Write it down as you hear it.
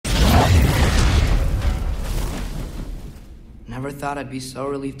Never thought I'd be so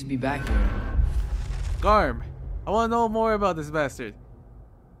relieved to be back here. Garm, I want to know more about this bastard.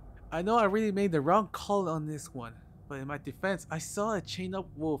 I know I really made the wrong call on this one, but in my defense, I saw a chained up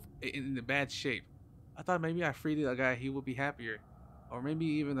wolf in a bad shape. I thought maybe I freed a guy, he would be happier, or maybe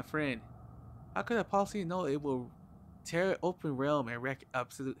even a friend. How could I possibly know it will tear open realm and wreak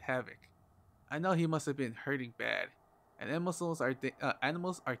absolute havoc? I know he must have been hurting bad, and animals are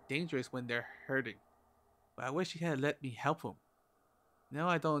dangerous when they're hurting. But I wish he had let me help him. Now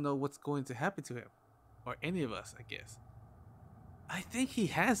I don't know what's going to happen to him, or any of us, I guess. I think he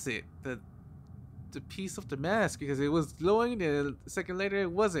has it, the piece of the mask, because it was glowing and a second later it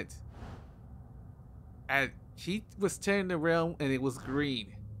wasn't. And he was tearing the realm and it was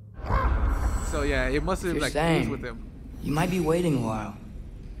green. So yeah, it must have like fused with him. You might be waiting a while.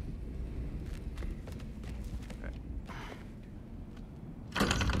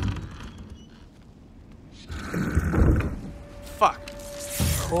 Fuck.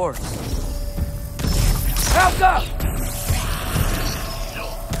 Of course. Help up!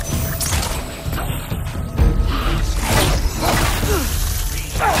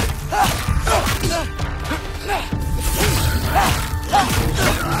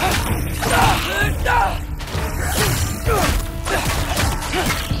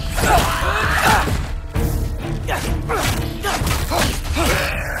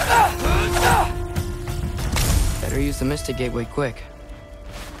 Better use the Mystic Gateway quick.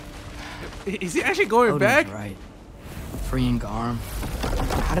 Is he actually going Odin's back? Right. Freeing Garm.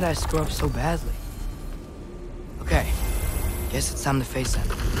 How did I screw up so badly? Okay. Guess it's time to face him.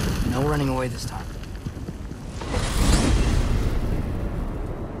 No running away this time.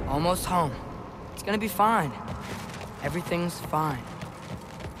 Almost home. It's gonna be fine. Everything's fine.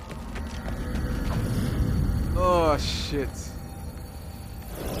 Oh shit.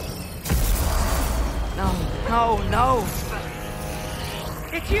 No, no, no!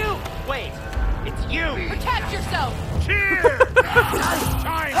 It's you! Wait, it's you! Protect yourself! Cheer!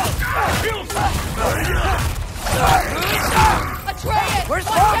 Time! Atreus! Where's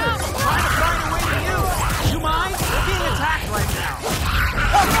watch Father? out! Trying to find a way to you! You mind? We're being attacked right now!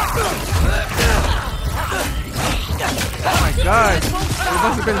 Oh my god. It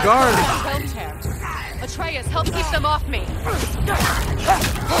must have been guards. Don't tear. Atreus, help keep them off me.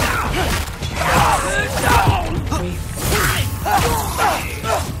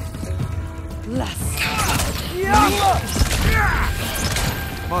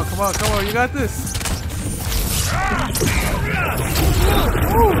 Come on, come on, you got this.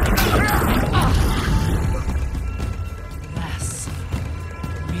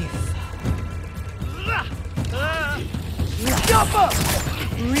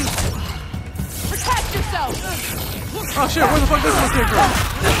 Protect yourself! Oh shit, where the fuck this one came from?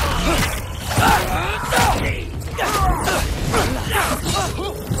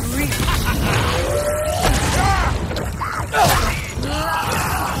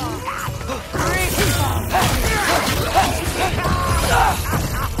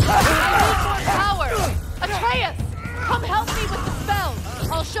 Power! Atreus! Come help me with the spell!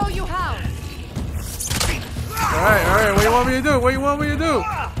 I'll show you how! Alright, what do you want me to do? What do you want me to do?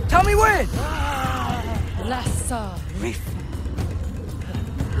 Tell me when! Lassa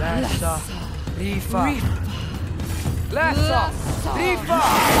Lassa Rifa Lassa Rifa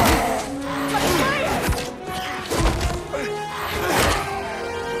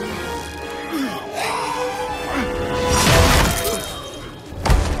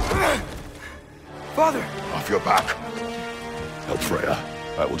Father! Off your back. Help Freya.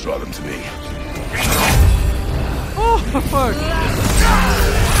 I will draw them to me. Oh fuck!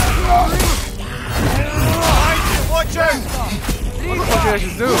 Watch out! What the fuck did I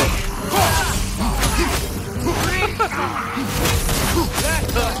just do?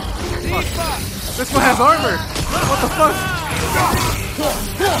 This one has armor! What the fuck?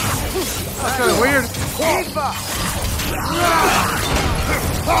 That's kinda weird. Oh fuck!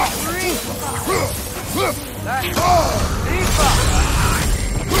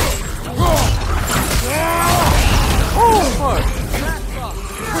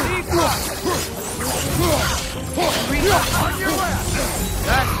 On your left!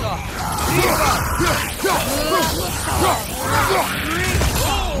 That's all!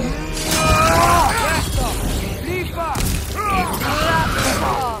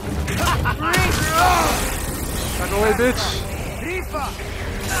 Back away, bitch!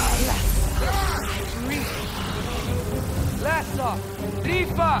 Lassa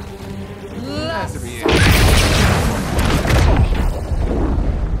Rifa Has to be it.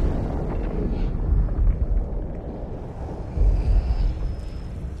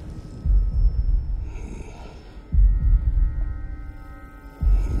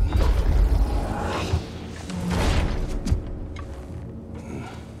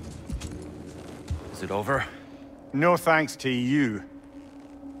 it over. No thanks to you.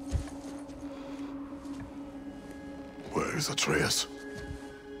 Where is Atreus?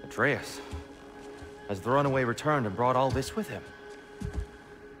 Atreus? Has the runaway returned and brought all this with him?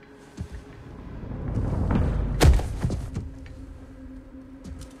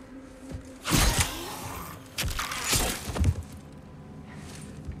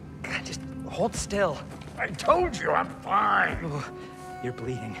 Just hold still. I told you I'm fine. Oh, you're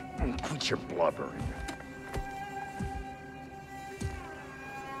bleeding. Quit your blubbering.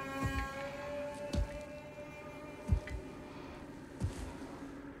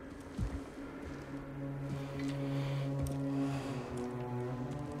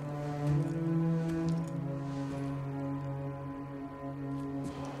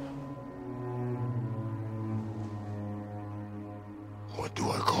 What do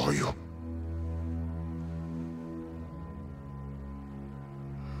I call you?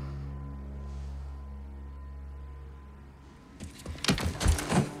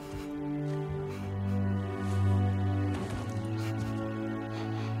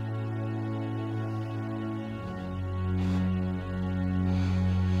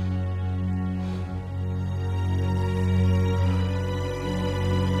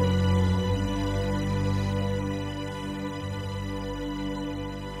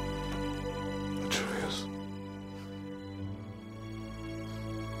 Atreus.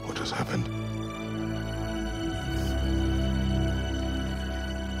 What has happened?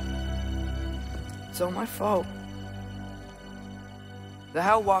 It's all my fault. The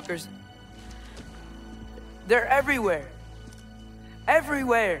Hellwalkers... they're everywhere.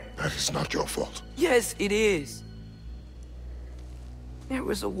 Everywhere. That is not your fault. Yes, it is. There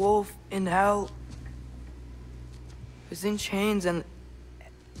was a wolf in hell. He was in chains and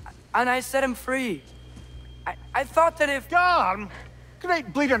I set him free. I thought that if... Garm?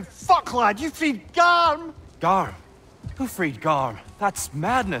 Great bleeding fuck, lad. You freed Garm? Garm? Who freed Garm? That's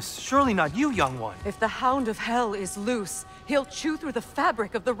madness. Surely not you, young one. If the Hound of Hell is loose, he'll chew through the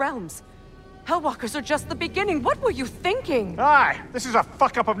fabric of the realms. Hellwalkers are just the beginning. What were you thinking? Aye, this is a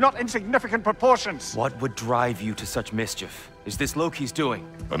fuck-up of not insignificant proportions. What would drive you to such mischief? Is this Loki's doing?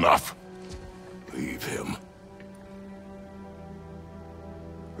 Enough. Leave him.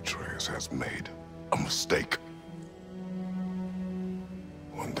 Atreus has made a mistake.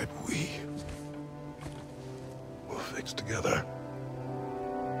 One that we will fix together.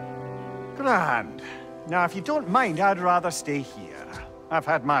 Grand. Now, if you don't mind, I'd rather stay here. I've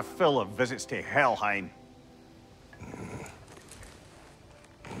had my fill of visits to Helheim.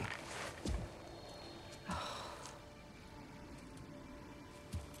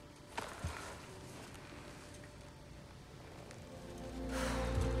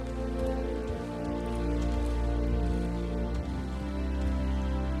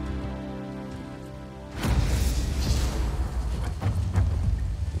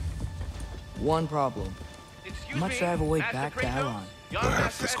 One problem. How much do I have a way back to Elon?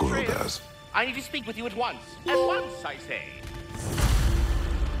 Perhaps the squirrel does. I need to speak with you at once. At once, I say.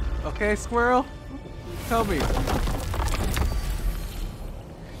 Okay, squirrel. Tell me.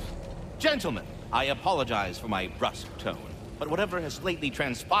 Gentlemen, I apologize for my brusque tone, but whatever has lately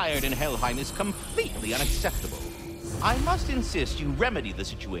transpired in Helheim is completely unacceptable. I must insist you remedy the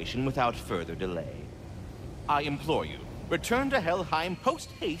situation without further delay. I implore you, return to Helheim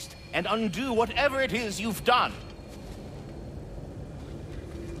post-haste and undo whatever it is you've done.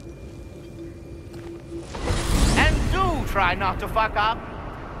 And do try not to fuck up.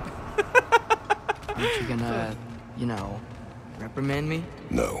 Aren't you gonna, you know, reprimand me?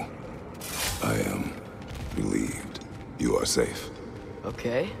 No. I am relieved. You are safe.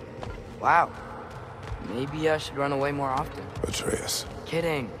 Okay. Wow. Maybe I should run away more often. Atreus.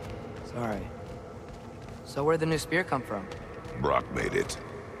 Kidding. Sorry. So where'd the new spear come from? Brock made it.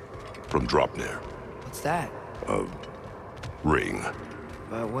 From Dropnir. What's that? A ring.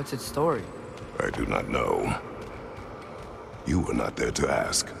 But what's its story? I do not know. You were not there to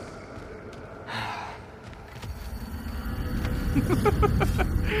ask.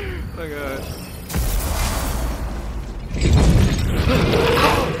 Oh god.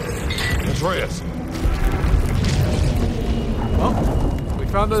 Atreus! Oh, we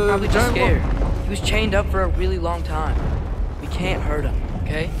found the Probably just giant scared. wolf. He was chained up for a really long time. We can't hurt him,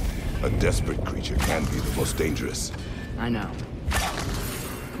 okay? A desperate creature can be the most dangerous. I know.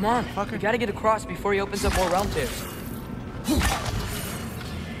 Come on, we gotta get across before he opens up more realm tears.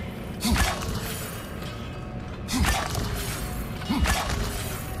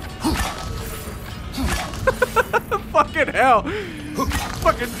 Fucking hell!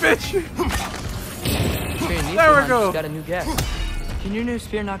 Fucking bitch! There There we go. Got a new guess. Can your new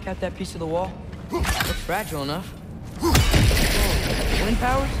spear knock out that piece of the wall? fragile enough. Whoa, wind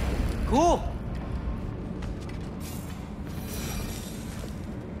powers? Cool.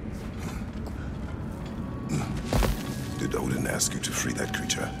 Did Odin ask you to free that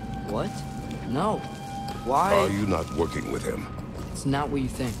creature? What? No. Why? Are you not working with him? It's not what you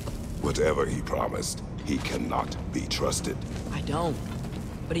think. Whatever he promised, he cannot be trusted. I don't.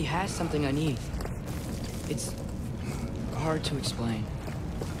 But he has something I need. It's hard to explain.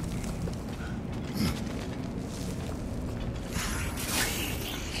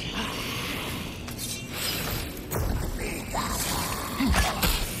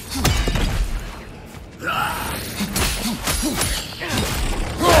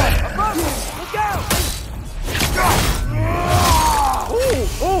 Look out!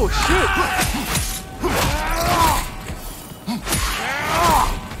 Oh shit!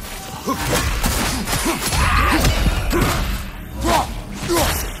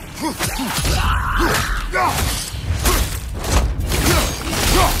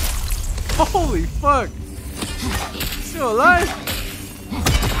 Holy fuck! Still alive?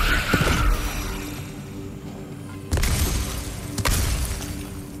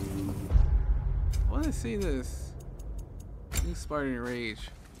 I want to see this. New Spartan Rage.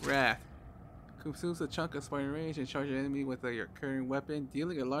 Wrath. Consumes a chunk of Spartan Rage and charges an enemy with your current weapon,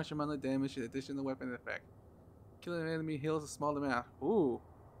 dealing a large amount of damage in addition to the weapon effect. Killing an enemy heals a small amount. Ooh.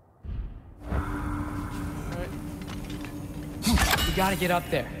 Alright. You gotta get up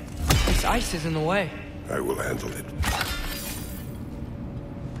there. This ice is in the way. I will handle it.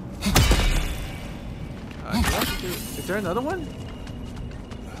 Is there another one?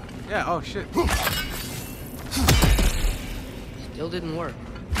 Yeah, oh shit. Still didn't work.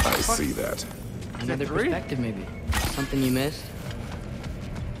 I see that. Another three? perspective, maybe. Something you missed.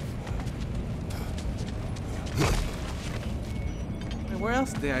 And where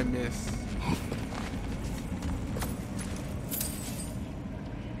else did I miss?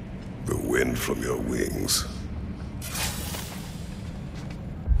 The wind from your wings.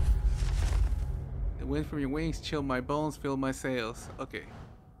 The wind from your wings chill my bones, fill my sails. Okay.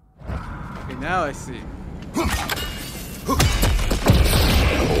 Okay, now I see.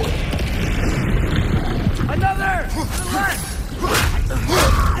 Another! To the left!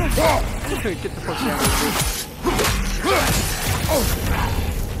 Get the fuck down here.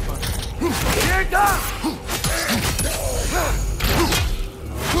 Here it comes!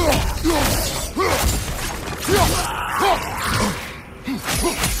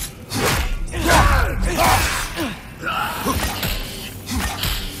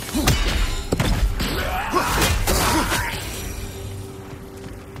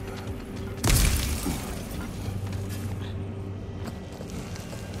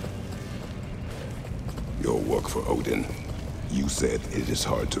 Your work for Odin. You said it is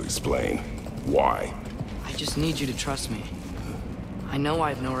hard to explain. Why? I just need you to trust me. I know I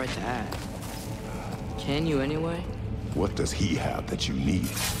have no right to ask. Can you anyway? What does he have that you need?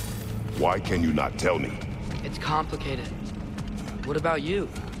 Why can you not tell me? It's complicated. What about you?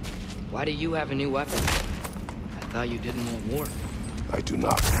 Why do you have a new weapon? I thought you didn't want war. I do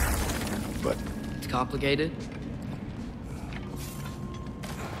not. But It's complicated?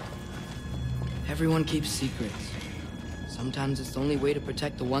 Everyone keeps secrets. Sometimes it's the only way to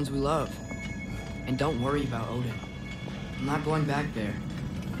protect the ones we love. And don't worry about Odin. I'm not going back there.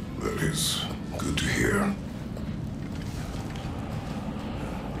 that is good to hear.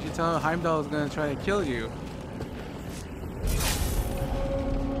 You should tell him Heimdall is gonna try to kill you.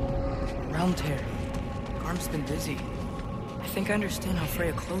 Realm tear. Arm's been busy. I think I understand how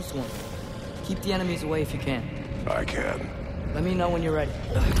Freya closed one. Keep the enemies away if you can. I can. Let me know when you're ready.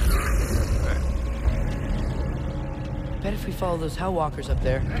 Bet if we follow those Hellwalkers up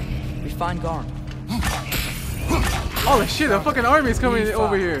there, we find Garm. Holy shit, a fucking army is coming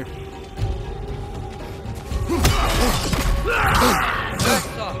over here.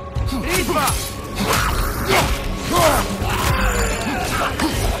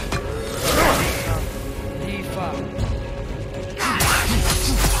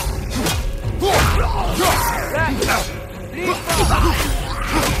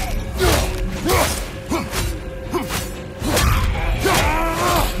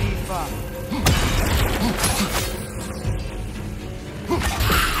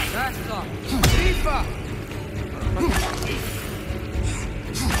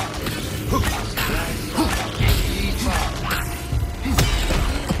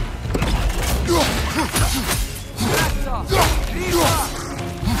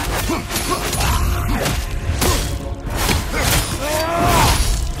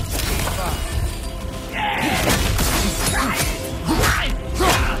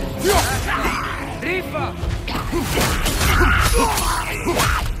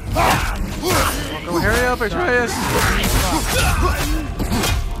 up, Atreus!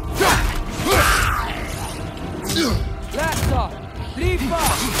 Last off! Rifa!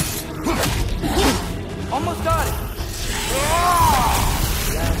 Almost got it!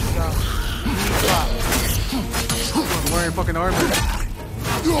 Last off! I'm wearing fucking armor.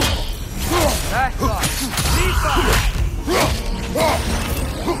 Last off! Rifa!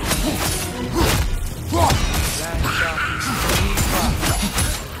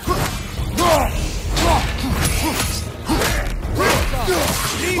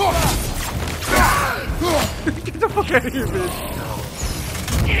 Get the fuck out of here, bitch.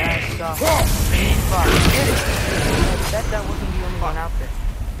 Get it! I bet that wasn't the only one out there.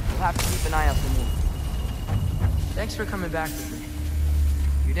 We'll have to keep an eye out for more. Thanks for coming back with me.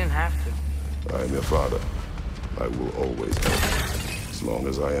 You didn't have to. I am your father. I will always help, as long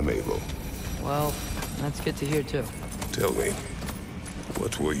as I am able. Well, that's good to hear too. Tell me,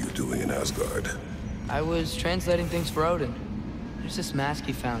 what were you doing in Asgard? I was translating things for Odin. There's this mask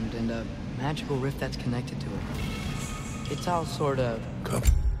he found and a magical rift that's connected to it. It's all sort of... Come.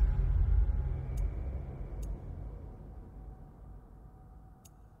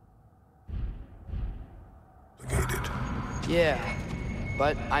 Complicated. Yeah,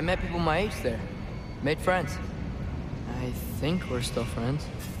 but I met people my age there. Made friends. I think we're still friends.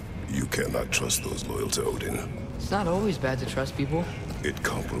 You cannot trust those loyal to Odin. It's not always bad to trust people. It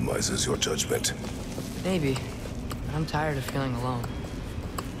compromises your judgment. Maybe. But I'm tired of feeling alone.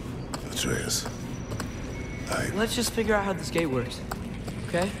 Atreus, Let's just figure out how this gate works.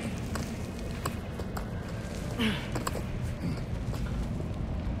 Okay?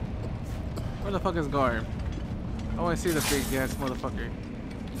 Where the fuck is Garm? I want to see the big ass motherfucker.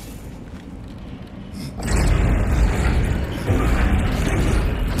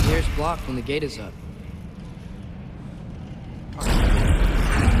 Here's blocked when the gate is up.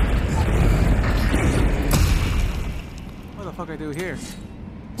 What the fuck I do here?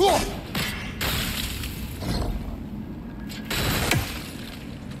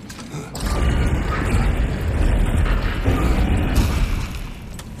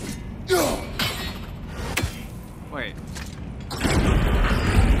 Wait.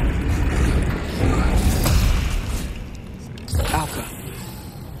 Alka.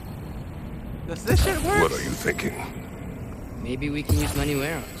 Does this shit work? what are you thinking? Maybe we can use my new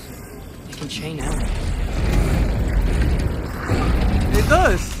arrows. They can chain arrows. It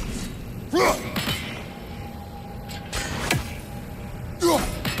does.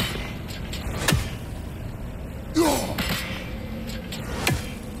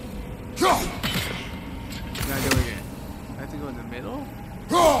 Not doing it. I have to go in the middle?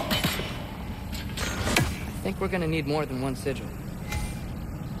 I think we're gonna need more than one sigil.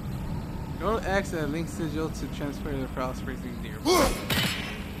 Go to X and link sigil to transfer the file spacing near.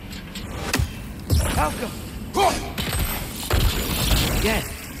 Alka! Yes!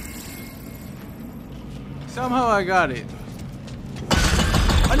 Somehow I got it.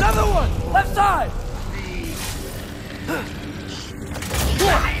 Another one! Left side!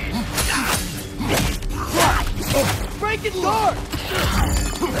 Break it door!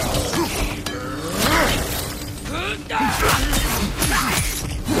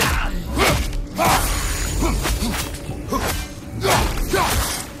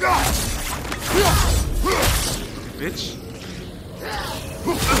 Bitch.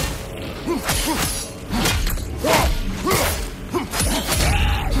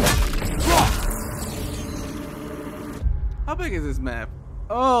 How big is this map?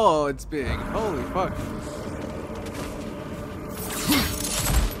 Oh, it's big. Holy fuck.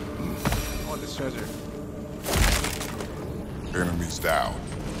 I want this treasure. Enemies down.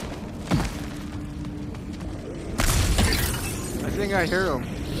 I think I hear him.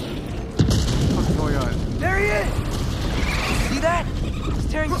 What's going on? There he is! See that? He's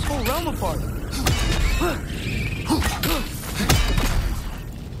tearing this whole realm apart.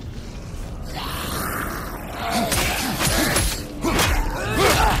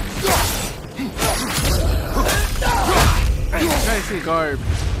 I'm trying to see Garb.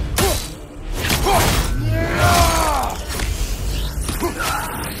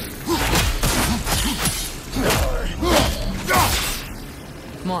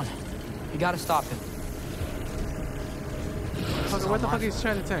 Come on. You gotta stop him. Fucker, what the fuck is he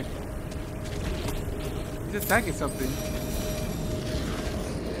trying to attack? He's attacking something.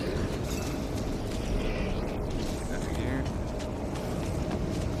 Nothing here.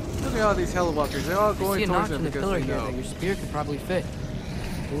 Look at all these Hellwalkers. They're all I see going a towards notch them in the because pillar they here know. that your spear could probably fit.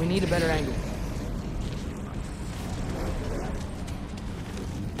 But we need a better angle.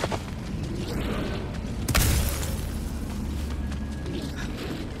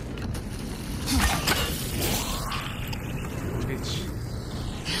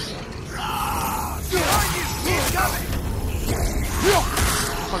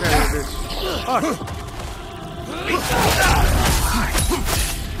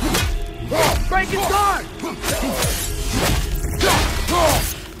 Break his guard!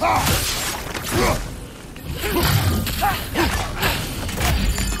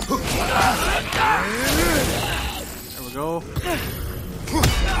 There we go.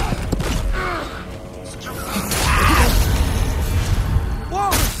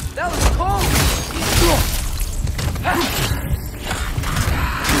 Whoa! That was cold!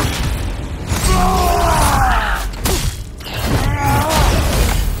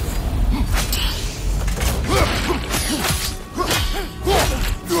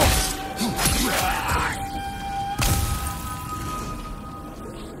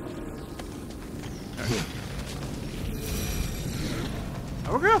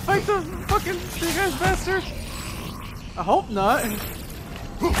 Are we gonna fight the fucking big ass bastard? I hope not.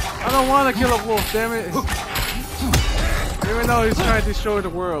 I don't want to kill a wolf, damn it. Even though he's trying to destroy the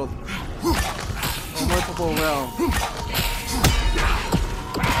world. Or multiple realms.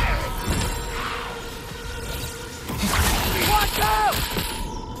 Watch out!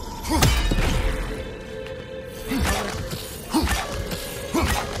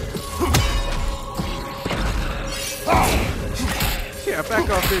 Yeah, back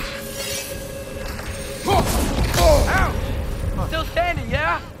off, bitch. Ow! Still standing,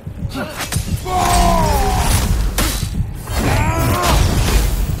 yeah?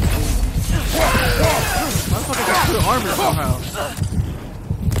 Motherfucker got good armor somehow.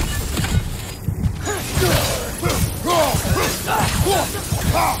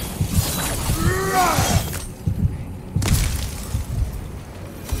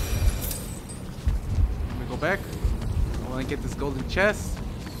 Let me go back. I want to get this golden chest.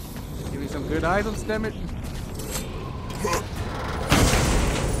 Give me some good items, damn it.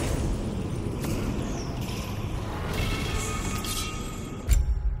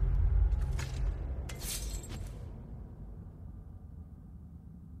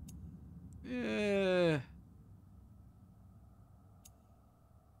 Yeah.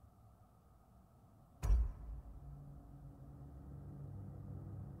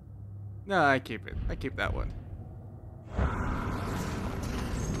 No, I keep it. I keep that one.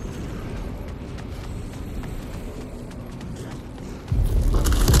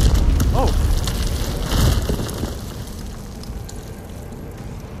 Oh.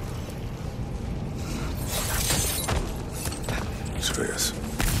 Atreus,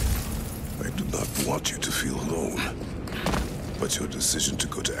 I do not want you to feel alone, but your decision to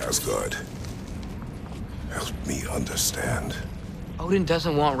go to Asgard helped me understand. Odin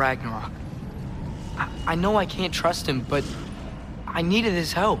doesn't want Ragnarok. I know I can't trust him, but I needed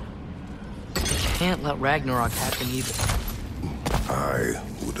his help. I can't let Ragnarok happen either. I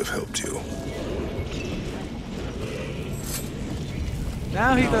would have helped you.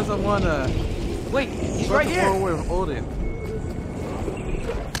 Now he doesn't want to. Wait, he's right here. Forward with Odin.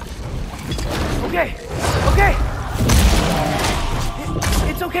 Okay, okay.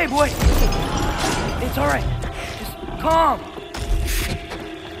 It's okay, boy. It's all right. Just calm.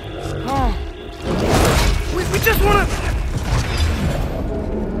 Calm. We just want to.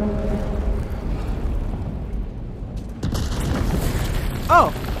 Oh,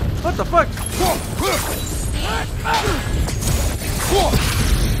 what the fuck? Fuck.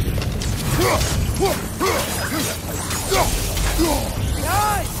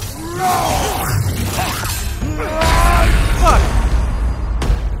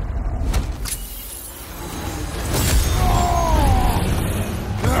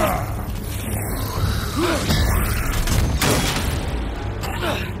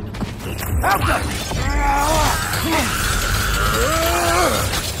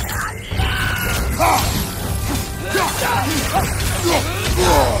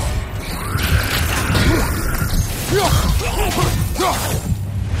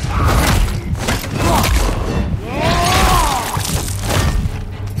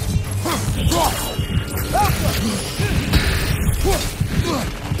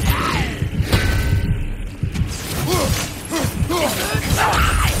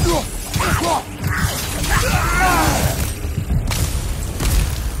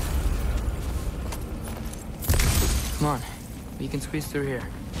 Come on, we can squeeze through here.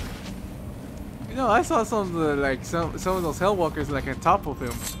 You know, I saw some of the, like some of those Hellwalkers like on top of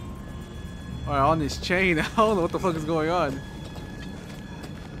him, or on his chain. I don't know what the fuck is going on.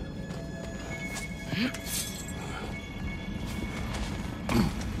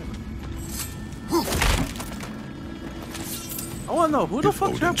 I want to know who the If fuck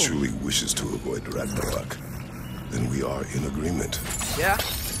Odin trampled. truly wishes to avoid Ragnarok, then we are in agreement. Yeah?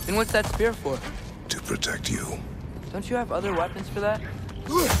 Then what's that spear for? To protect you. Don't you have other weapons for that?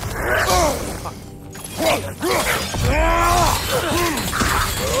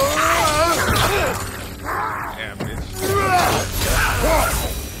 Yeah, bitch.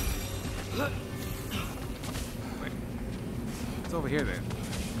 Wait. What's over here then?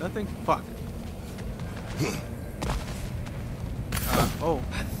 Nothing? Fuck. Oh.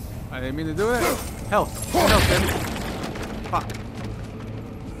 I didn't mean to do it. Health. Health, baby. Fuck.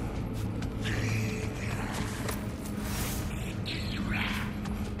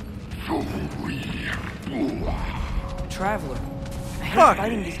 Traveler. I hate Fuck.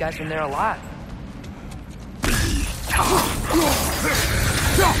 fighting these guys when they're alive.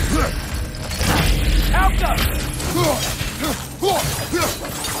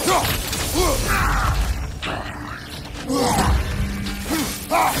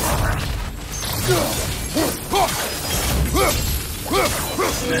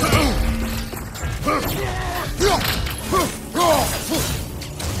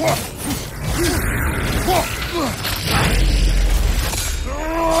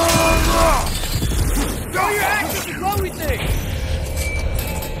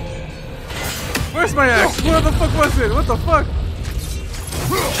 Where's my axe? Where the fuck was it? What the fuck?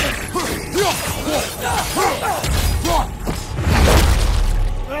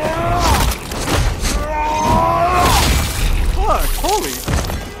 Fuck! Holy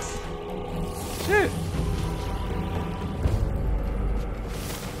shit!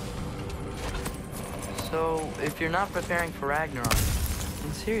 So, if you're not preparing for Ragnarok,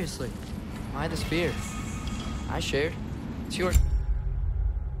 then seriously, why the spear? I shared. It's yours.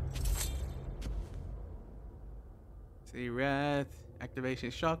 See Wrath.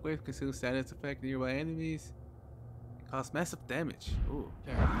 Activation shockwave consumes status effect nearby enemies. It causes massive damage. Ooh.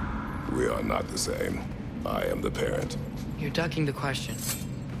 We are not the same. I am the parent. You're ducking the question.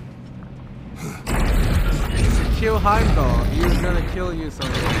 Kill Heimdall. He was gonna kill you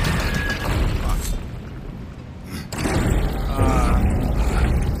someday.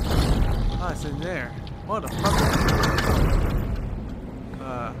 Oh, it's in there. What the fuck?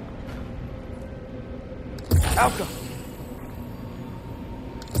 Alka!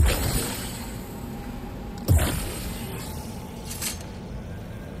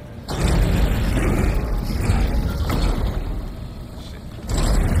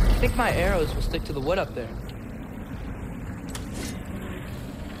 I think my arrows will stick to the wood up there.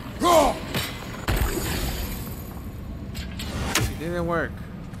 It didn't work.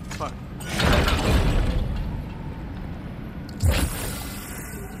 Fuck.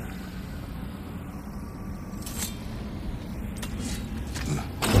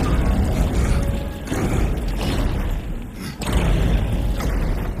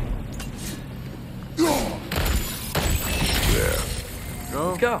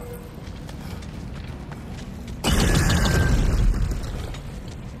 Go. Go!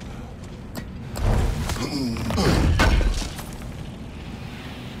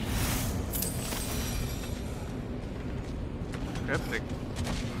 Cryptic.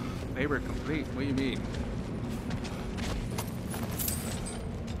 Labor complete. What do you mean?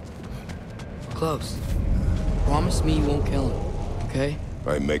 Close. Promise me you won't kill him, okay?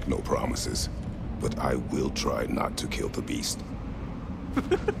 I make no promises, but I will try not to kill the beast.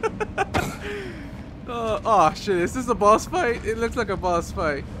 Oh shit, is this a boss fight? It looks like a boss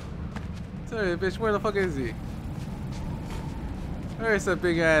fight. Sorry, bitch, where the fuck is he? Where's that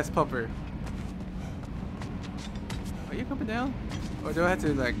big ass pupper? Are you coming down? Or do I have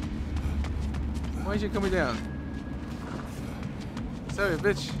to like... Why is you coming down? Sorry,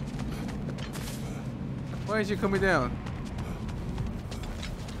 bitch. Why is you coming down?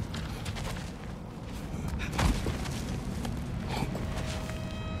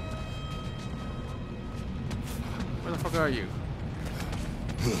 Where the fuck are you?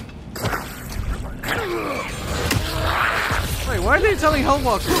 Wait, why are they telling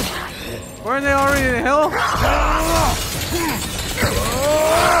Hellwalkers? Weren't they already in hell?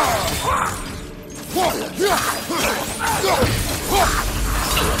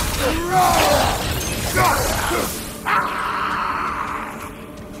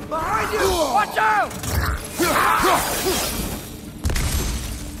 Behind you! Watch out!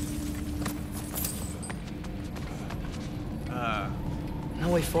 No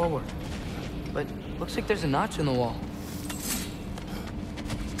way forward. But looks like there's a notch in the wall.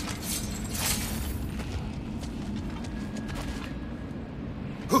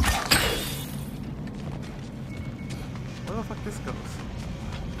 Where the fuck this goes?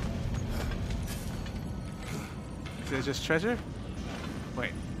 Is it just treasure?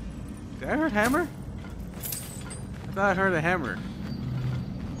 Wait. Did I heard hammer? I thought I heard a hammer.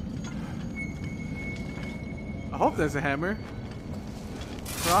 I hope there's a hammer.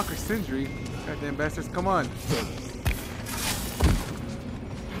 Shock or Sindri. Goddamn bastards, come on.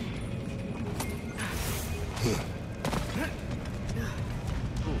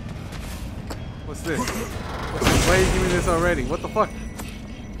 What's this? Why are you giving me this already? What the fuck?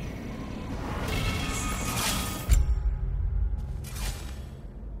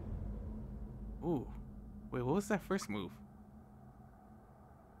 Ooh. Wait, what was that first move?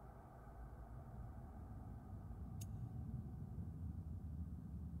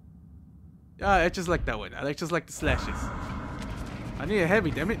 Yeah, I just like that one. I just like the slashes. I need a heavy,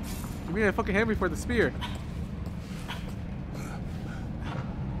 damn it. Give me a fucking heavy for the spear.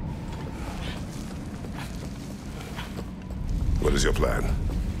 What is your plan?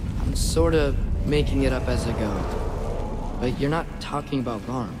 I'm sort of making it up as I go. But you're not talking about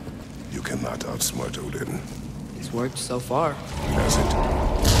Garm. You cannot outsmart Odin. It's worked so far. Has it?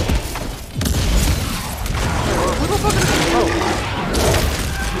 What the fuck is this? Oh.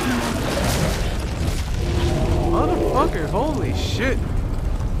 Motherfucker, holy shit.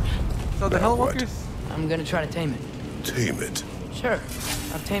 So the Hellwalkers? I'm gonna try to tame it. Tame it. Sure.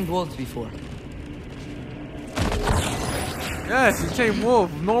 I've tamed wolves before. Yes, you tame wolf.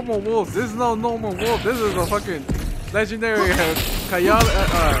 Normal wolves. This is no normal wolf. This is a fucking legendary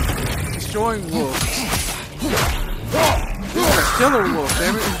destroying wolf. This is a killer wolf,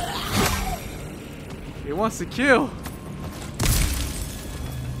 damn it. He wants to kill.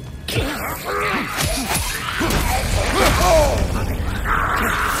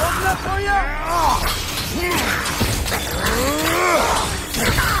 Open up for ya!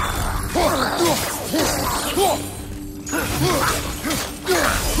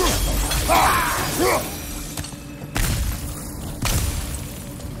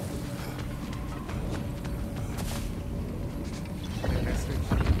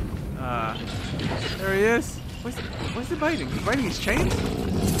 There he is. What's he biting? He's biting his chains?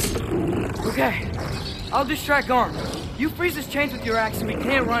 Okay. I'll distract Garm. You freeze his chains with your axe and we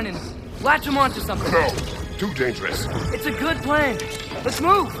can't run and latch him onto something. No, too dangerous. It's a good plan. Let's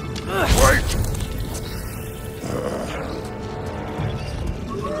move. Wait!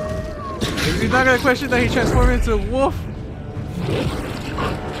 Is he not gonna question that he transformed into a wolf?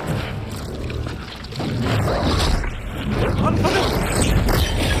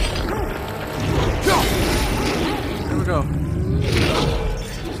 Here we go.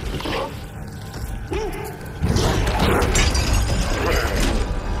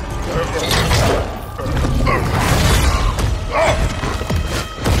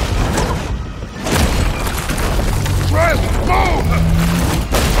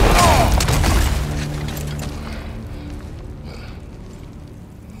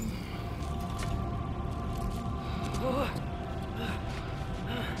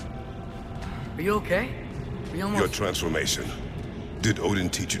 Are you okay? We almost... Your transformation. Did Odin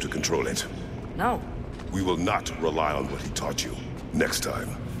teach you to control it? No. We will not rely on what he taught you. Next time,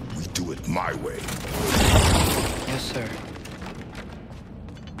 we do it my way. Yes, sir.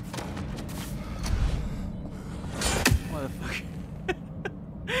 Motherfucker.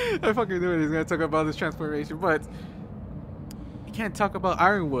 I fucking knew it. He's gonna talk about this transformation, but he can't talk about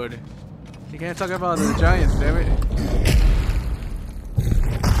Ironwood. He can't talk about the giants, damn it.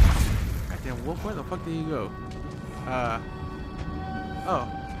 Goddamn wolf, where the fuck did you go? Oh.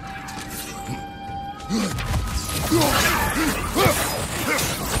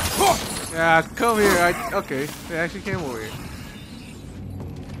 Yeah, come here. Okay, they actually came over here.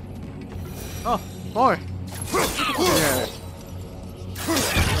 Oh, more. Yeah.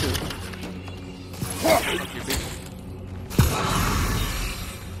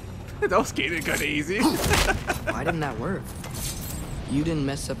 That was kinda easy. Why didn't that work? You didn't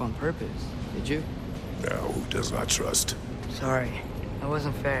mess up on purpose, did you? Now, who does not trust? Sorry, that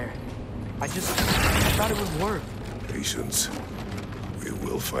wasn't fair. I thought it would work. Patience. We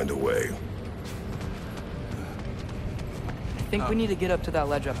will find a way. I think we need to get up to that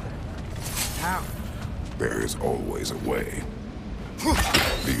ledge up there. How? There is always a way.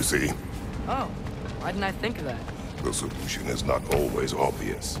 Do you see? Oh, why didn't I think of that? The solution is not always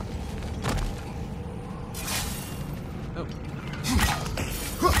obvious. Oh.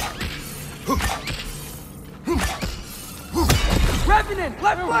 Revenant,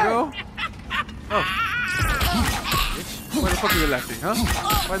 left flank! Go. Oh. Bitch. Why the fuck are you laughing, huh?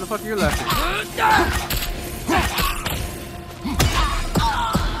 Why the fuck are you laughing?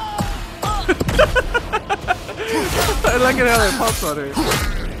 I like it how it pops on her. Get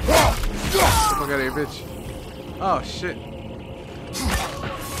the fuck out of here, bitch. Oh, shit.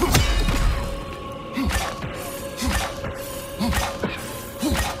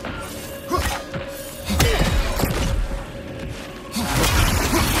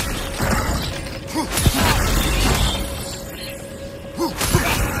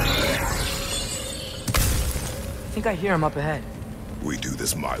 think I hear him up ahead. We do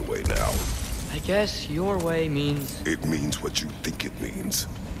this my way now. I guess your way means... It means what you think it means.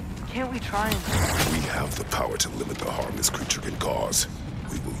 Can't we try and... We have the power to limit the harm this creature can cause.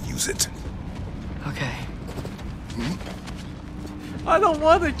 We will use it. Okay. I don't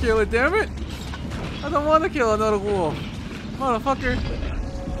want to kill it, damn it! I don't want to kill another wolf. Motherfucker.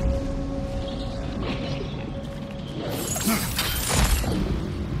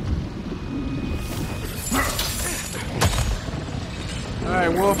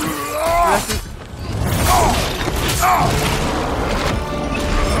 Alright, wolf.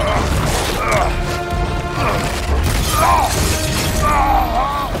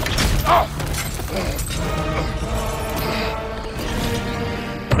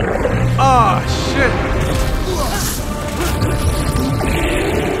 Oh shit!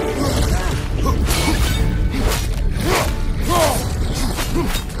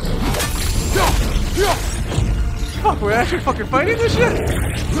 Fuck, we're actually fucking fighting this shit?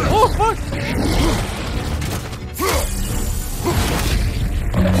 Oh fuck! We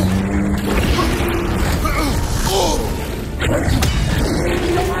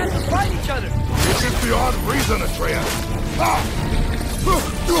don't have to fight each other! This is beyond reason, Atreus.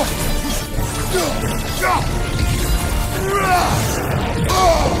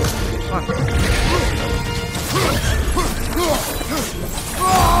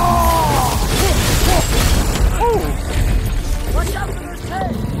 Watch out for those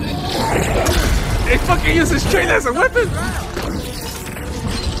heads! It fucking uses chain as a weapon!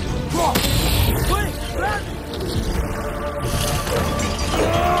 Quick, grab it!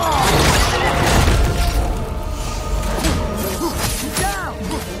 Down!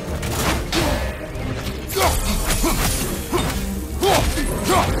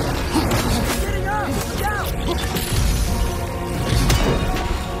 Getting up! Down!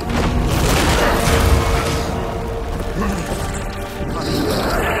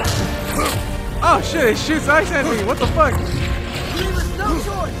 Oh shit, it shoots ice at me, what the fuck? Leave us no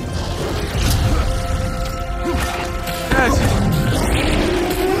choice! Yes.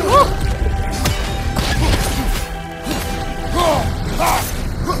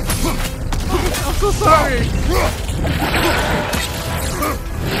 I'm so sorry.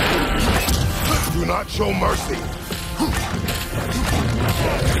 Do not show mercy.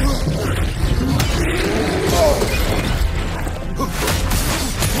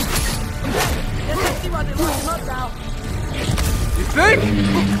 Let's see why they lock him up now. You think?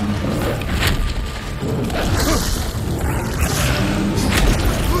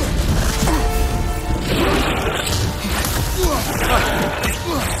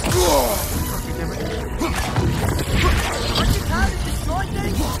 Aren't you tired of destroying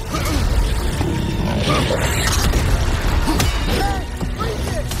things? Hey, freeze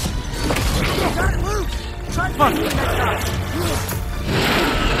it! Got it loose! Try to find it next time.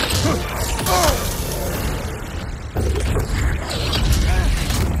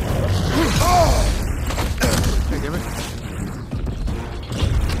 Hey, give it.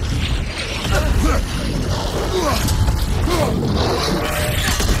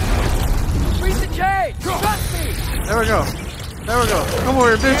 Freeze the chain! Trust me! There we go. There we go. Come over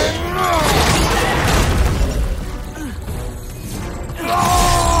here, bitch.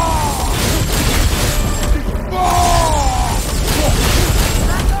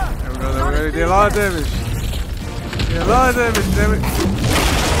 There we go. There we go. Did a lot of damage. Did a lot of damage, damn it.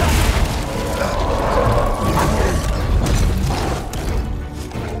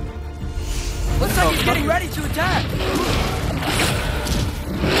 Looks like he's getting ready to attack!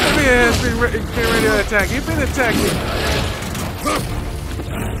 Maybe it has been ready to attack. You've been attacking.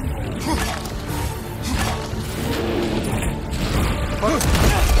 Fuck.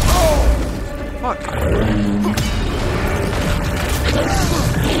 Fuck.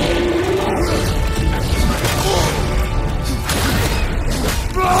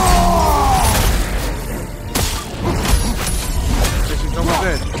 She's almost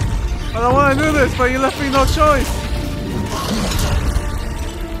dead. I don't want to do this, but you left me no choice.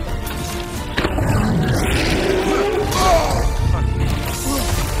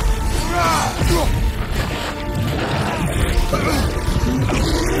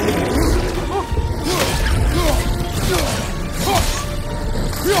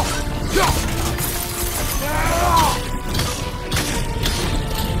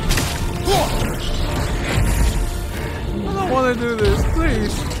 I don't want to do this,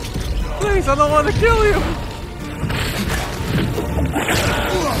 please. Please, I don't want to kill you.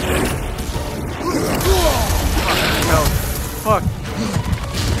 No. Fuck.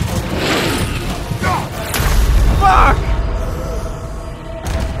 Fuck!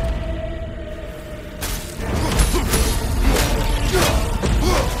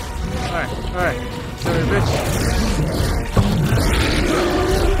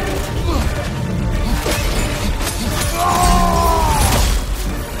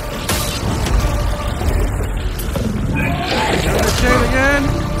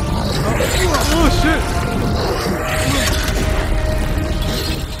 Oh shit!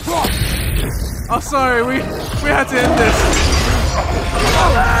 I'm sorry, we had to end this.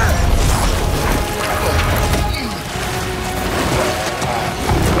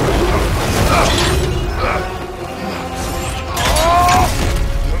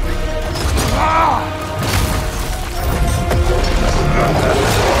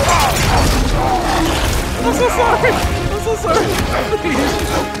 I'm so sorry. I'm so sorry. Please.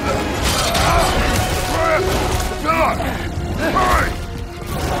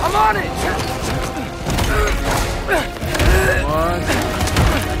 I'm on it! One.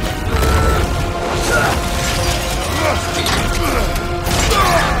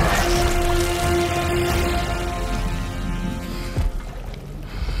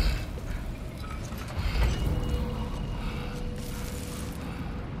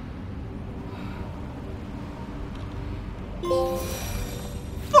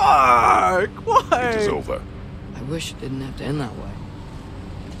 Fuck! Why? It's over. I wish it didn't have to end that way.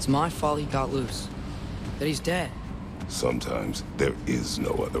 It's my fault he got loose. That he's dead. Sometimes there is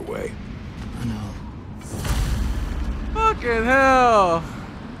no other way. I know. Fucking hell!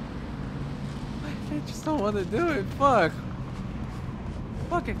 I just don't want to do it. Fuck.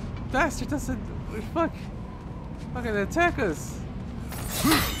 Fucking bastard doesn't. Fuck. Fucking attack us.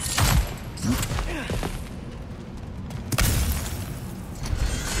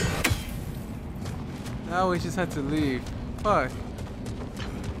 Now we just had to leave. Fuck.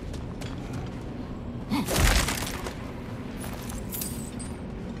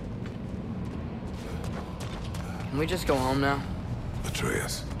 Can we just go home now?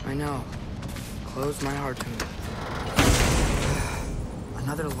 Atreus. I know. Close my heart to it.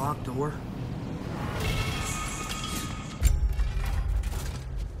 Another locked door?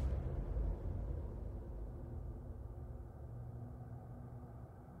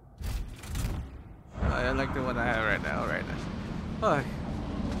 I like the one I have right now. Fuck.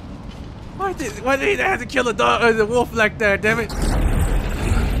 Why did I have to kill the dog or the wolf like that? Damn it!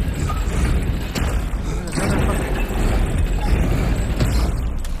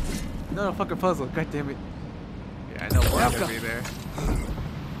 Another fucking puzzle. God damn it! Yeah, I know one's gonna be there.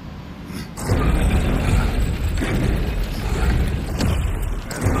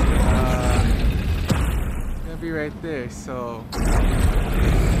 Gonna be right there. So.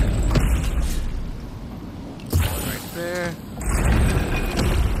 There.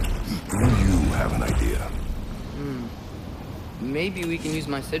 Do you have an idea? Maybe we can use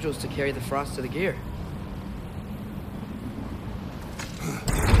my sigils to carry the frost to the gear.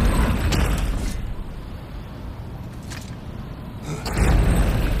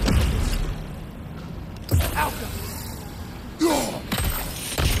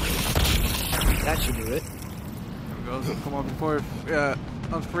 That should do it. There we go. Come on before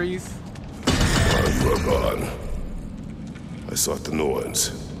unfreeze. While you were gone, I sought the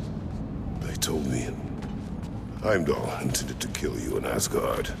Norns. They told me Heimdall intended to kill you in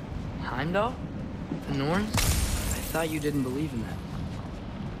Asgard. Heimdall? The Norns? I thought you didn't believe in that.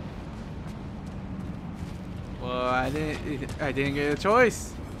 Well, I didn't get a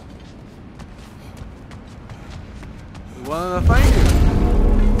choice. We wanted to find you.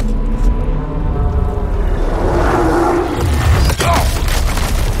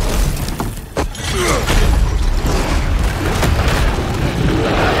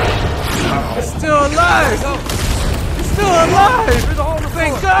 It's still alive! It's still alive!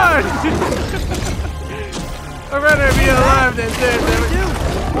 Thank God! I'd rather be alive than dead.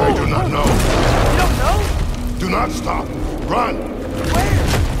 I do not know. You don't know? Do not stop. Run.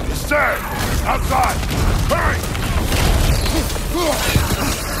 Where? Stay. Outside. Hurry.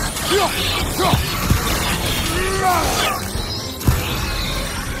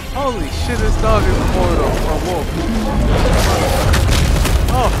 Holy shit, this dog is immortal. A wolf.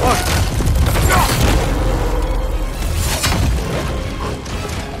 Oh, fuck.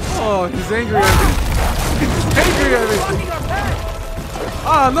 Oh, he's angry at me. He's angry at me.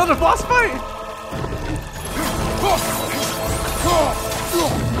 Ah, another boss fight?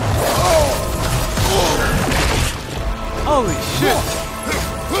 Holy shit.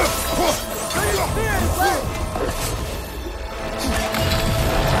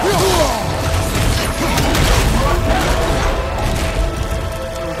 Here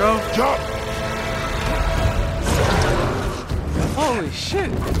we go. Jump. Holy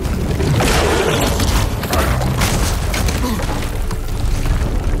shit.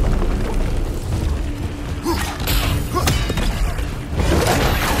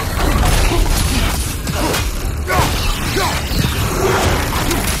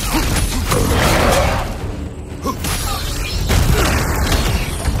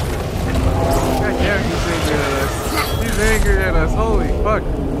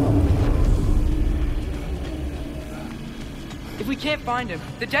 can't find him,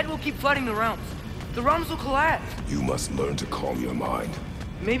 the dead will keep flooding the realms. The realms will collapse. You must learn to calm your mind.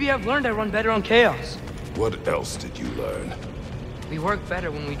 Maybe I've learned I run better on chaos. What else did you learn? We work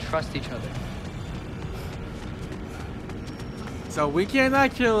better when we trust each other. So we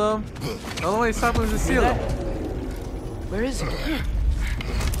cannot kill him. The only way to stop him is to seal him. Where is he?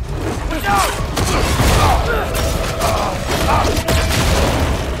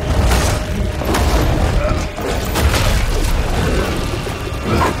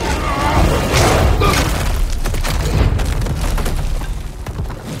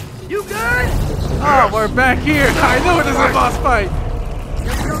 You good? Oh, we're back here. I know it is a boss fight.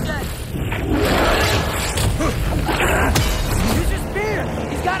 Use your spear.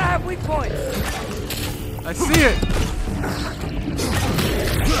 He's gotta have weak points. I see it.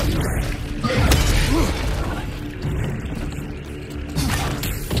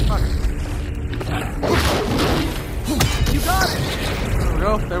 You got it. There we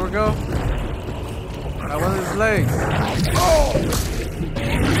go. There we go. That one of his legs.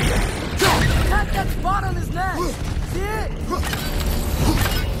 Attack that spot on his neck. See it?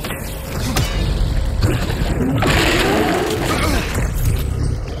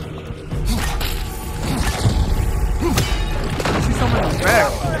 I see someone in his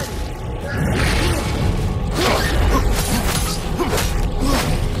back.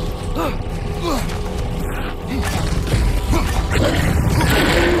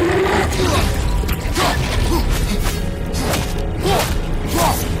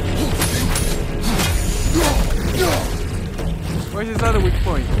 Where's his other weak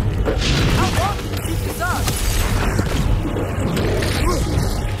point? How long can you keep this up?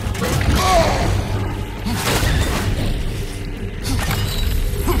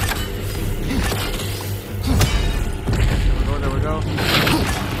 There we go.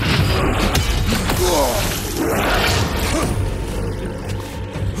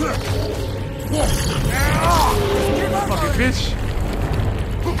 Fucking bitch.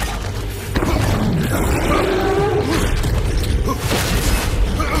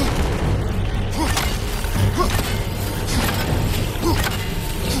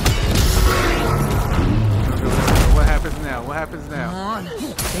 What happens now? What happens now? Come on.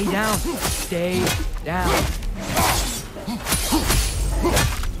 Stay down. Stay down.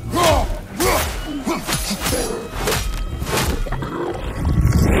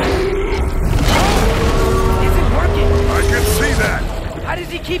 Isn't working. I can see that! How does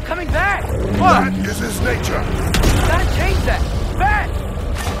he keep coming back? That is his nature! Gotta change that. Back!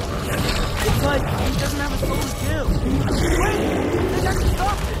 It's like he doesn't have a soul to kill. Wait! They got to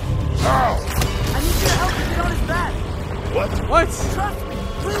stop it. How? I need you to help me get on his back. What? What? Trust me,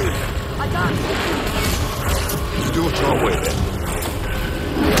 please. I got it. Do it your way then.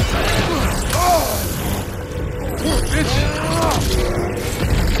 Bitch!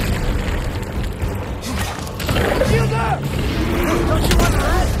 Shield up! Don't you want to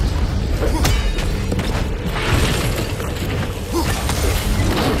rest?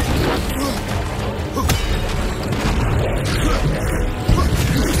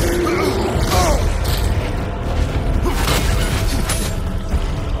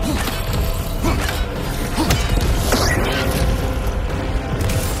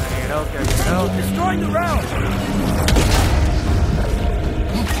 Destroying the realm!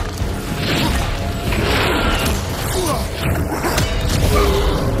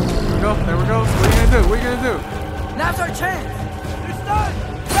 There we go. What are you gonna do? What are you gonna do? Now's our chance! You're stunned!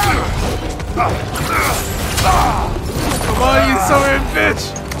 Come on, you son of a bitch!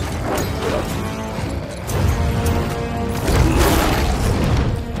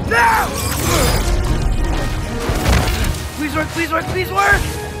 Now! Please work, please work, please work!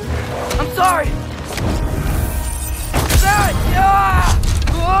 I'm sorry!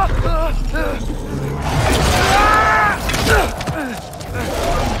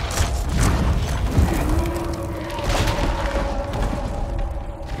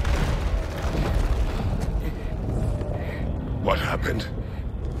 What happened?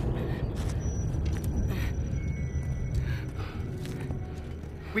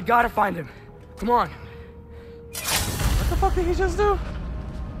 We gotta find him. Come on. What the fuck did he just do?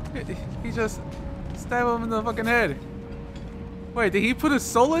 He just stabbed him in the fucking head. Wait, did he put his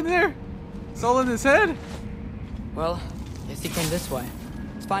soul in there? Soul in his head? Well, guess he came this way.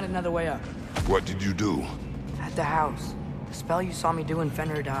 Let's find another way up. What did you do? At the house. The spell you saw me do when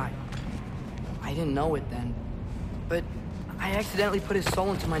Fenrir died. I didn't know it then. But I accidentally put his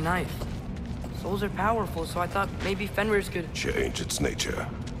soul into my knife. Souls are powerful, so I thought maybe Fenrir's could... Change its nature.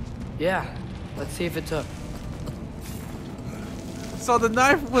 Yeah. Let's see if it took. So the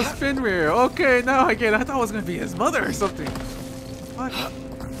knife was Fenrir. Okay, now I get it. I thought it was gonna be his mother or something. fuck?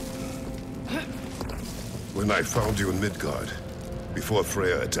 When I found you in Midgard, before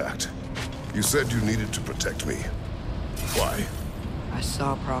Freya attacked, you said you needed to protect me. Why? I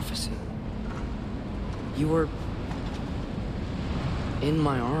saw a prophecy. You were... in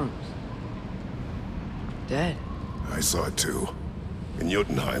my arms. Dead. I saw it too. In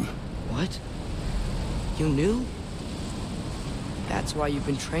Jotunheim. What? You knew? That's why you've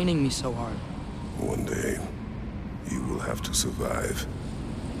been training me so hard. One day, you will have to survive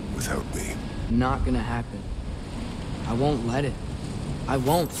without me. Not gonna happen. I won't let it. I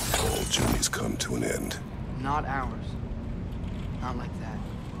won't. All journeys come to an end. Not ours. Not like that.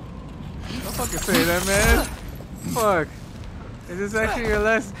 Don't fucking say that, man. Fuck. Is this actually your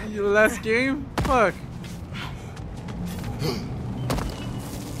last game? Fuck.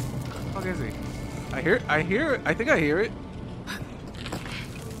 Fuck is he? I think I hear it.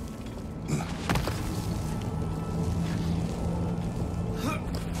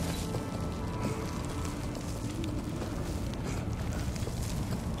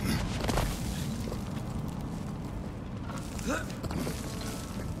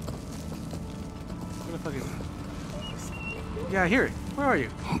 Where the fuck is he? Yeah, I hear it. Where are you?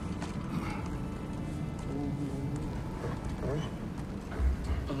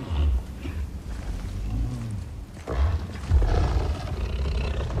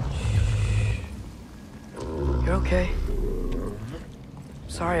 You're okay.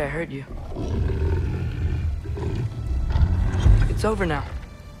 Sorry I hurt you. It's over now.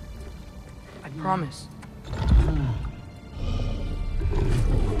 I promise.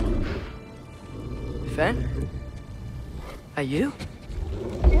 Fen? Are you?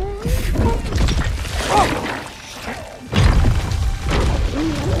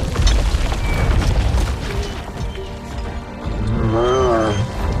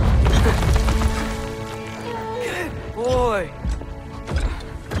 Good boy.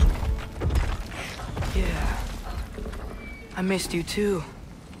 Yeah. I missed you too.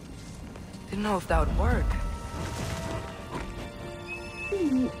 Didn't know if that would work.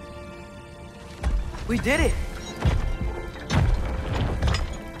 We did it!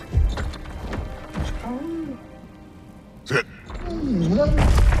 Sit.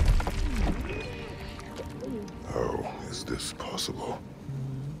 How is this possible?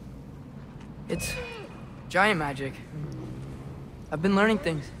 It's giant magic. I've been learning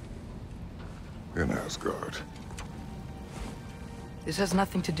things. In Asgard. This has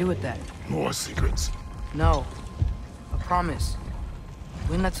nothing to do with that. More secrets. No. A promise.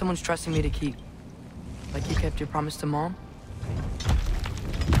 One that someone's trusting me to keep. Like you kept your promise to Mom?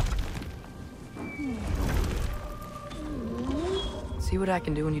 See what I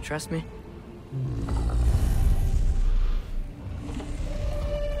can do when you trust me?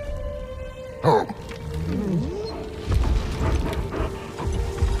 Home.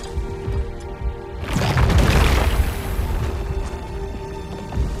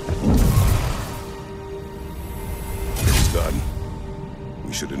 It's done.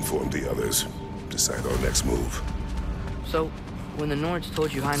 We should inform the others. Decide our next move. So, when the Nords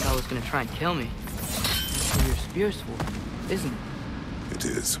told you Heimdall was gonna try and kill me, well, your spear's full, isn't it? It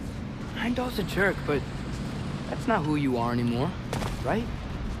is. Heimdall's a jerk, but that's not who you are anymore, right?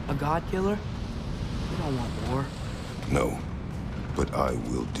 A god killer? You don't want war. No. But I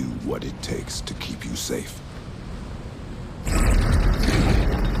will do what it takes to keep you safe.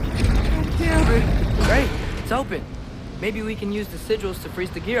 Damn it! Great, it's open. Maybe we can use the sigils to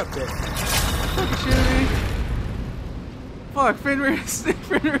freeze the gear up there. Fucking shitting me. Fuck, Fenrir is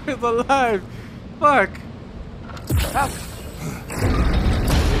alive. Fuck. Out.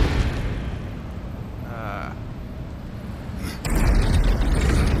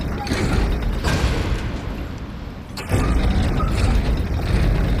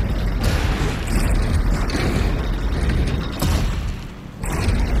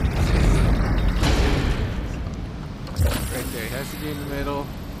 Right there, it has to be in the middle.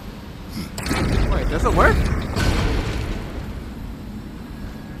 Wait, does it work?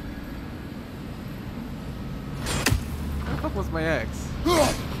 Where the fuck was my axe?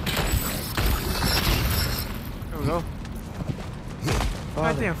 There we go.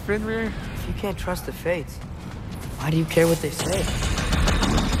 Goddamn Fenrir. If you can't trust the fates, why do you care what they say?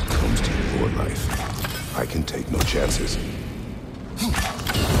 When it comes to your life, I can take no chances.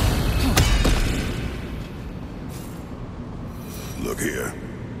 Look here.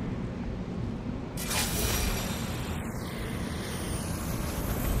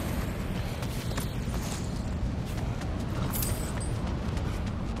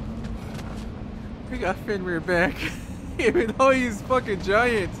 We got Fenrir back. Even though he's fucking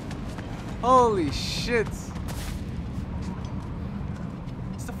giant. Holy shit.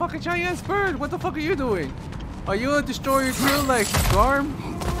 fucking giant bird! What the fuck are you doing? Are you a destroyer too, like Garm?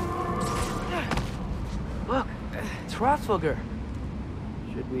 Look, it's Hrothgar.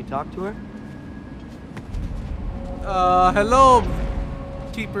 Should we talk to her? Hello,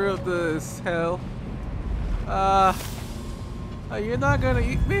 keeper of this hell. Are you not gonna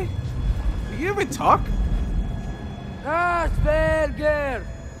eat me? Do you even talk? Asperger!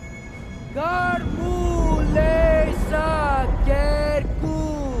 Garmulesa Gerku!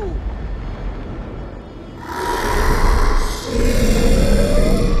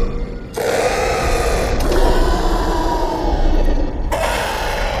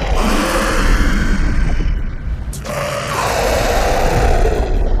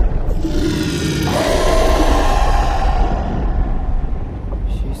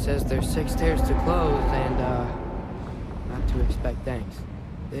 She says there's 6 stairs to close and, not to expect thanks.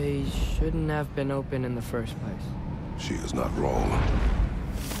 They shouldn't have been open in the first place. She is not wrong.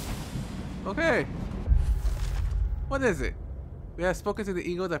 Okay. What is it? We have spoken to the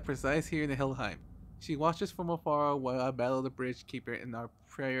eagle that presides here in the Helheim. She watches from afar while I battle the bridge keeper in our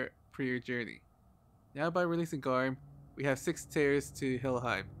prayer journey. Now by releasing Garm, we have 6 stairs to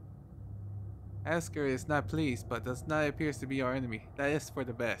Helheim. Asgard is not pleased, but does not appear to be our enemy. That is for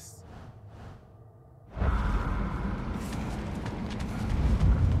the best.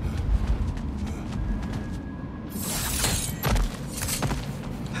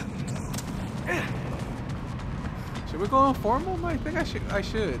 Should we go informal? I think I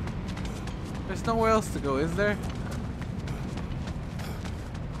should. There's nowhere else to go, is there?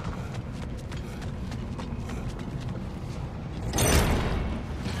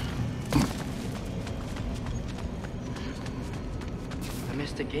 I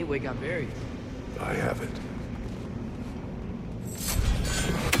missed the gateway got buried. I have it.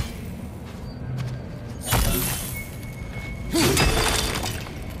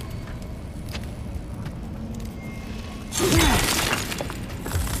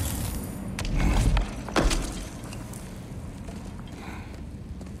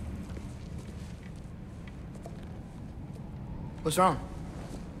 What's wrong?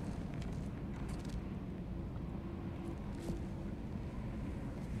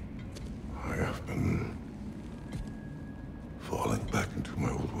 I have been falling back into my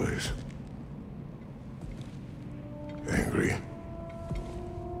old ways. Angry.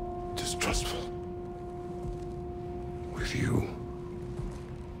 Distrustful. With you.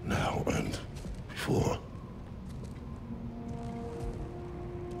 Now and before.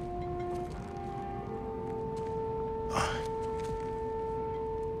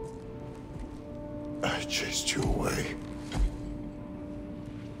 I chased you away.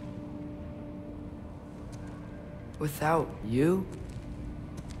 Without you,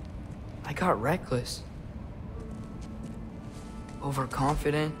 I got reckless.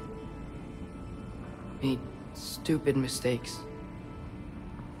 Overconfident. Made stupid mistakes.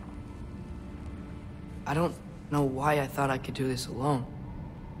 I don't know why I thought I could do this alone.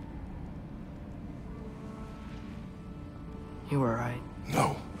 You were right.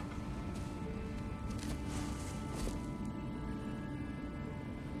 No.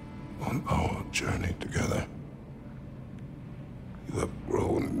 On our journey together, you have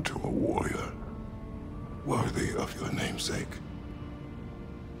grown into a warrior worthy of your namesake.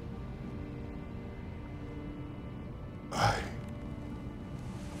 I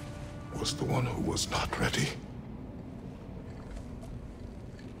was the one who was not ready.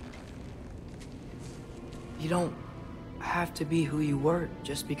 You don't have to be who you were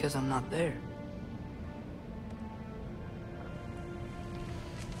just because I'm not there.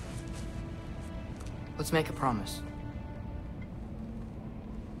 Let's make a promise.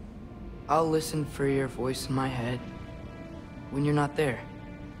 I'll listen for your voice in my head when you're not there,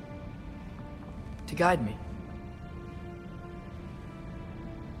 to guide me.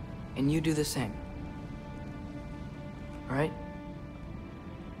 And you do the same. All right?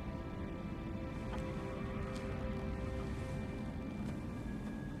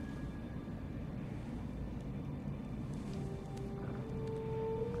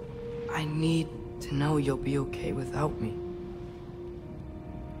 I need to know you'll be okay without me.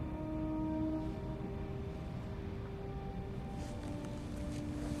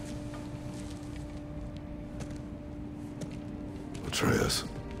 Atreus.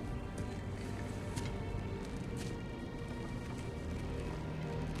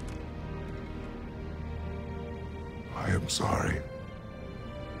 I am sorry.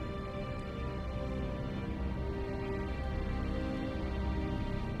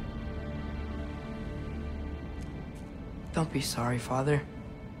 Don't be sorry, Father.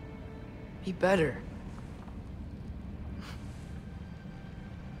 Be better.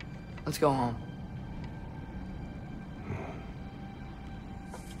 Let's go home.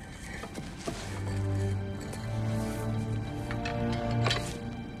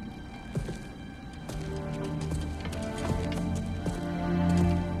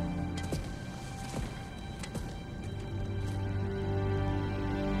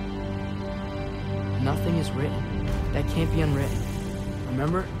 Nothing is written that can't be unwritten.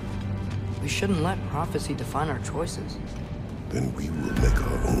 Remember? We shouldn't let prophecy define our choices. Then we will make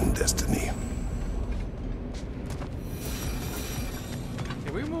our own destiny.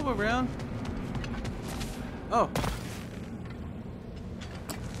 Can we move around? Oh.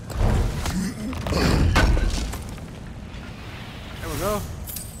 There we go.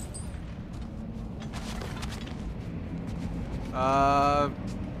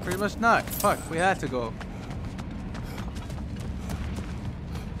 Pretty much not. Fuck, we had to go.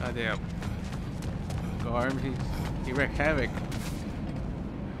 God damn. Garm, he wreaked havoc.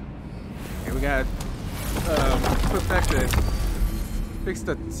 Okay, we got put back the fix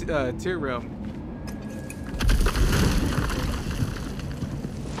the tier realm.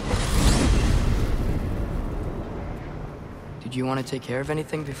 Did you want to take care of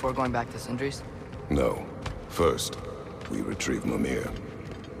anything before going back to Sindri's? No. First, we retrieve Mimir.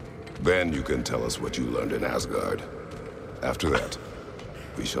 Then you can tell us what you learned in Asgard. After that,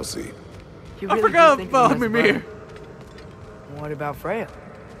 we shall see. You I really forgot do think about he must Mimir. burn? What about Freya?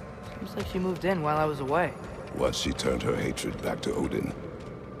 Seems like she moved in while I was away. Once she turned her hatred back to Odin,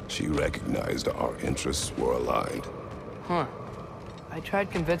 she recognized our interests were aligned. Huh. I tried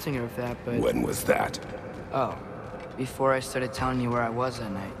convincing her of that, but... When was that? Oh. Before I started telling you where I was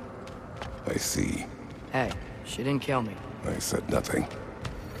that night. I see. Hey, she didn't kill me. I said nothing.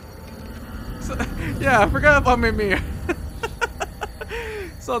 So, yeah, I forgot about Mimir.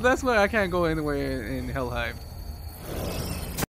 So that's why I can't go anywhere in Helheim.